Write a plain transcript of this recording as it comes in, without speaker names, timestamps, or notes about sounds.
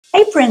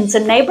Hey friends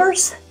and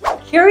neighbors,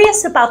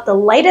 curious about the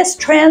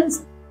latest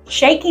trends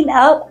shaking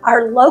up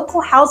our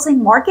local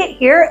housing market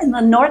here in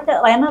the North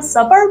Atlanta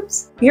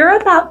suburbs?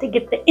 You're about to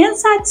get the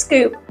inside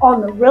scoop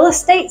on the real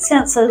estate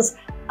census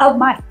of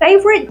my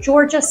favorite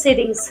Georgia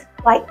cities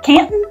like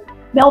Canton,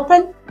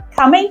 Milton,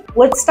 Cumming,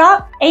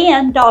 Woodstock,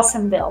 and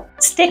Dawsonville.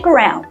 Stick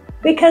around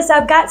because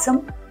I've got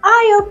some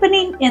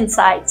eye-opening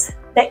insights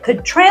that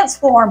could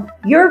transform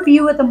your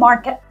view of the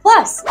market,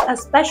 plus a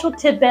special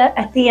tidbit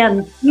at the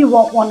end you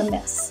won't want to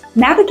miss.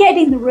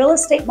 Navigating the real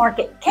estate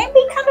market can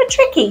be kind of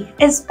tricky,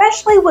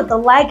 especially with the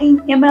lagging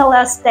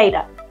MLS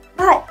data.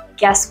 But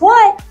guess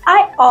what?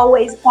 I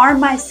always arm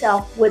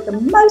myself with the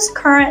most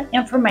current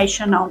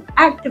information on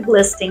active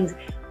listings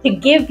to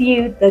give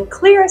you the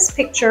clearest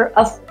picture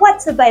of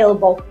what's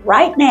available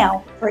right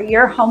now for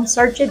your home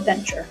search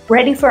adventure.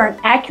 Ready for an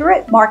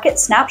accurate market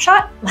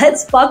snapshot?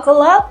 Let's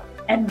buckle up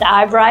and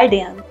dive right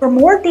in. For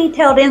more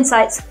detailed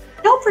insights,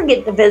 don't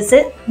forget to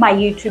visit my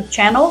YouTube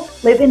channel,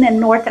 Living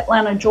in North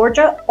Atlanta,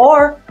 Georgia,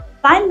 or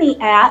find me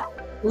at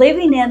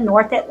Living in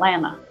North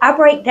Atlanta. I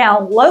break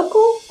down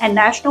local and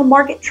national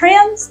market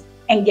trends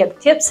and give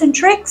tips and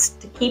tricks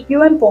to keep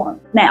you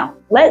informed. Now,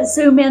 let's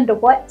zoom into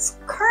what's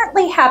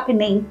currently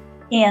happening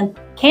in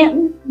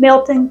Canton,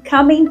 Milton,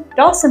 Cumming,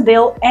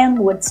 Dawsonville, and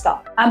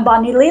Woodstock. I'm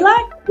Bonnie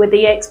Leli with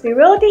eXp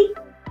Realty,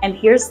 and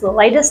here's the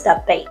latest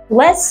update.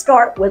 Let's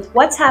start with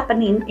what's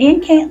happening in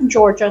Canton,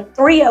 Georgia,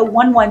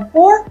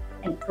 30114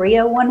 and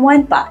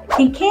 30115.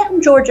 In Canton,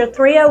 Georgia,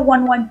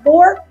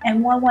 30114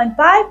 and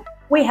 115,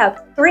 we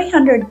have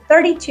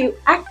 332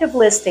 active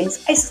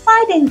listings, a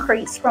slight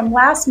increase from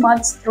last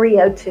month's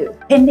 302.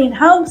 Pending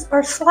homes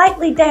are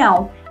slightly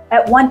down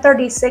at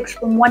 136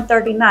 from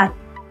 139,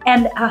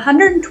 and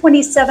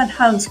 127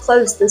 homes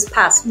closed this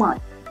past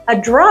month, a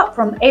drop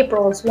from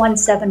April's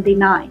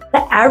 179.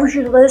 The average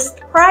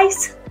list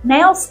price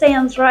now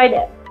stands right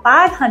at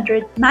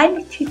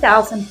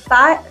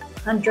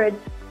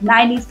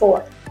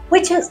 $592,594,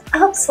 which is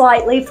up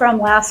slightly from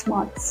last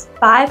month's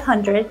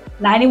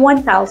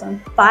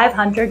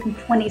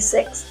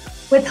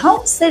 $591,526, with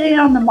homes sitting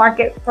on the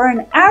market for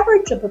an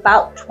average of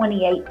about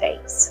 28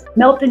 days.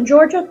 Milton,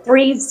 Georgia,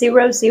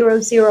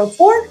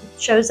 30004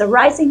 shows a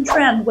rising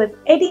trend with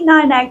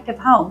 89 active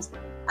homes,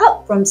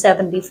 up from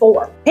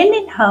 74.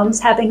 Pending homes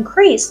have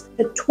increased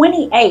to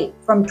 28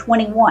 from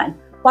 21,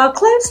 while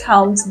closed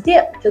homes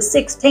dipped to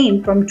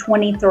 16 from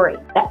 23.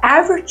 The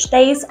average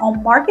days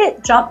on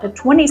market jumped to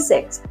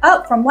 26,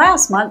 up from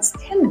last month's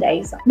 10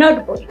 days.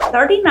 Notably,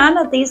 39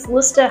 of these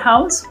listed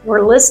homes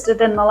were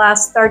listed in the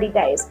last 30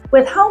 days,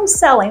 with homes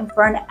selling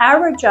for an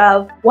average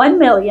of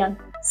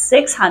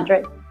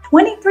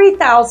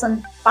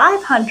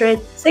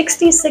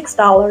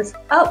 $1,623,566,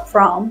 up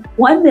from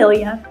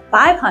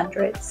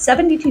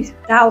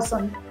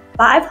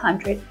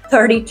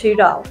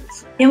 $1,572,532.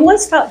 In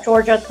Woodstock,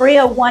 Georgia,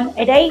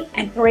 30188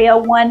 and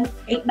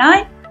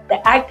 30189,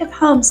 the active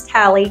homes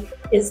tally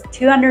is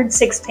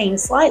 216,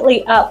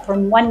 slightly up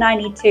from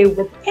 192,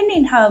 with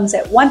pending homes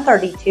at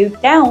 132,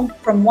 down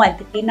from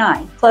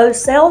 159. Closed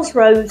sales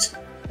rose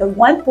to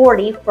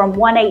 140 from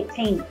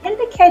 118,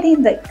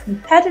 indicating that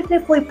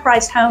competitively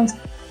priced homes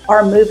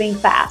are moving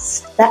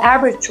fast. The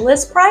average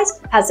list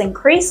price has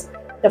increased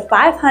to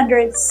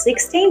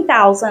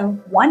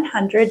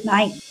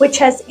 $516,190, which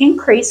has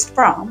increased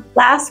from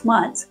last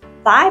month's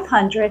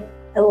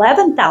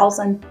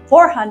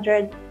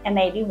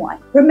 $511,481.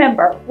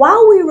 Remember,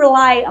 while we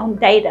rely on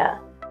data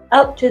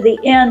up to the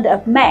end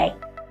of May,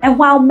 and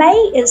while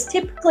May is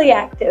typically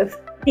active,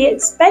 the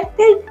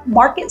expected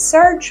market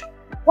surge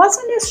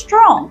wasn't as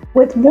strong.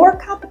 With more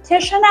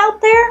competition out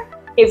there,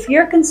 if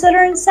you're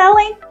considering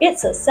selling,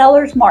 it's a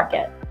seller's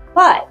market.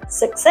 But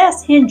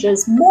success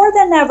hinges more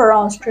than ever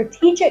on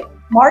strategic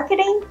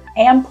marketing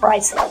and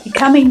pricing. In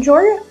Cumming,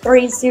 Georgia,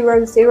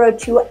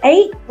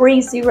 30028,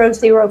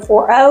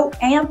 30040,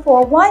 and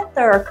 41,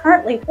 there are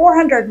currently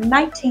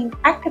 419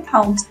 active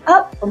homes,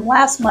 up from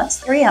last month's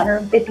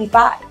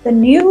 355. The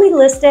newly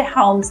listed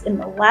homes in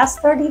the last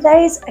 30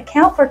 days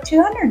account for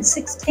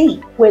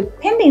 216, with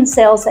pending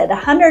sales at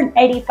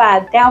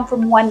 185, down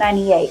from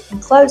 198,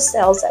 and closed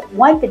sales at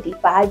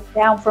 155,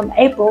 down from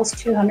April's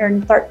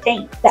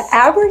 213. The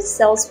average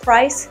sales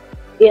price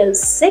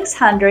is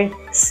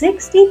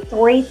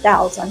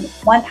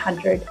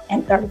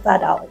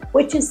 $663,135,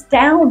 which is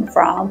down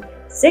from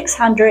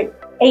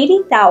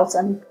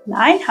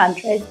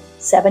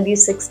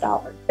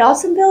 $680,976.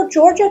 Dawsonville,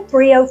 Georgia,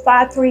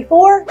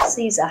 30534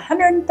 sees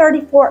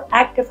 134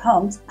 active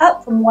homes,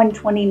 up from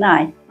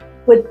 129,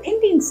 with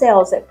pending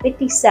sales at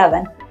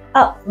 57,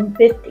 up from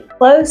 50.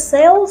 Closed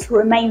sales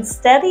remain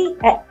steady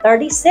at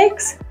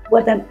 36,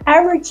 with an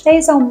average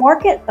days on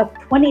market of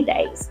 20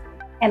 days.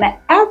 And an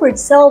average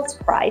sales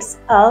price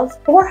of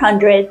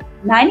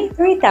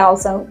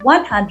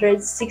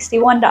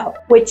 $493,161,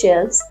 which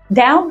is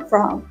down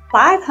from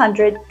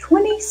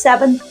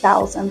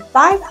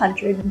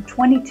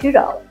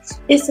 $527,522.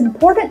 It's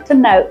important to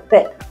note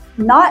that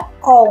not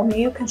all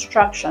new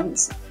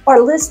constructions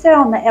are listed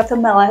on the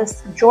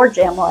FMLS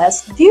Georgia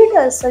MLS due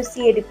to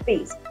associated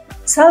fees.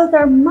 so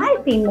there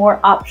might be more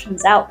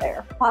options out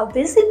there. While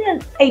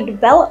visiting a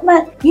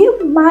development,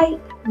 you might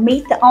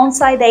meet the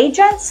on-site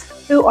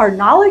agents who are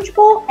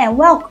knowledgeable and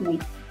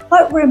welcoming.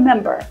 But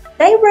remember,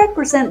 they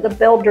represent the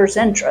builder's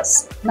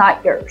interests,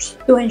 not yours.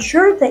 To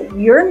ensure that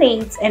your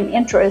needs and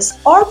interests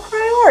are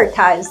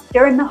prioritized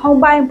during the home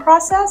buying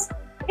process,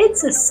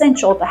 it's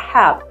essential to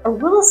have a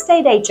real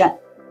estate agent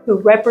who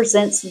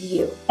represents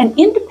you. An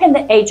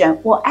independent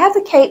agent will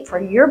advocate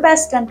for your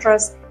best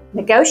interests,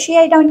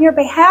 negotiate on your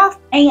behalf,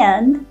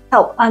 and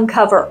help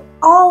uncover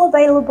all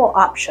available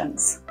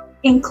options,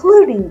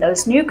 including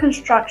those new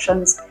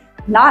constructions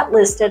not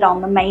listed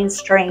on the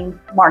mainstream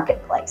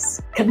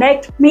marketplace.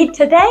 Connect with me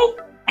today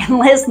and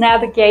let's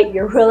navigate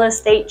your real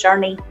estate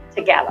journey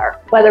together.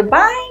 Whether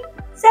buying,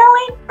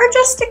 selling, or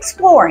just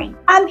exploring,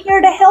 I'm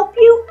here to help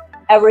you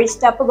every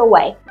step of the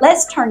way.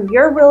 Let's turn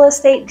your real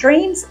estate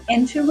dreams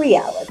into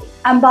reality.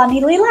 I'm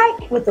Bonnie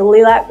Lilac with the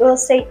Lilac Real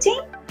Estate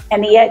Team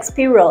and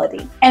eXp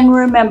Realty. And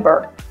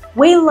remember,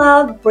 we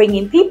love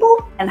bringing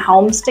people and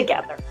homes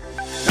together.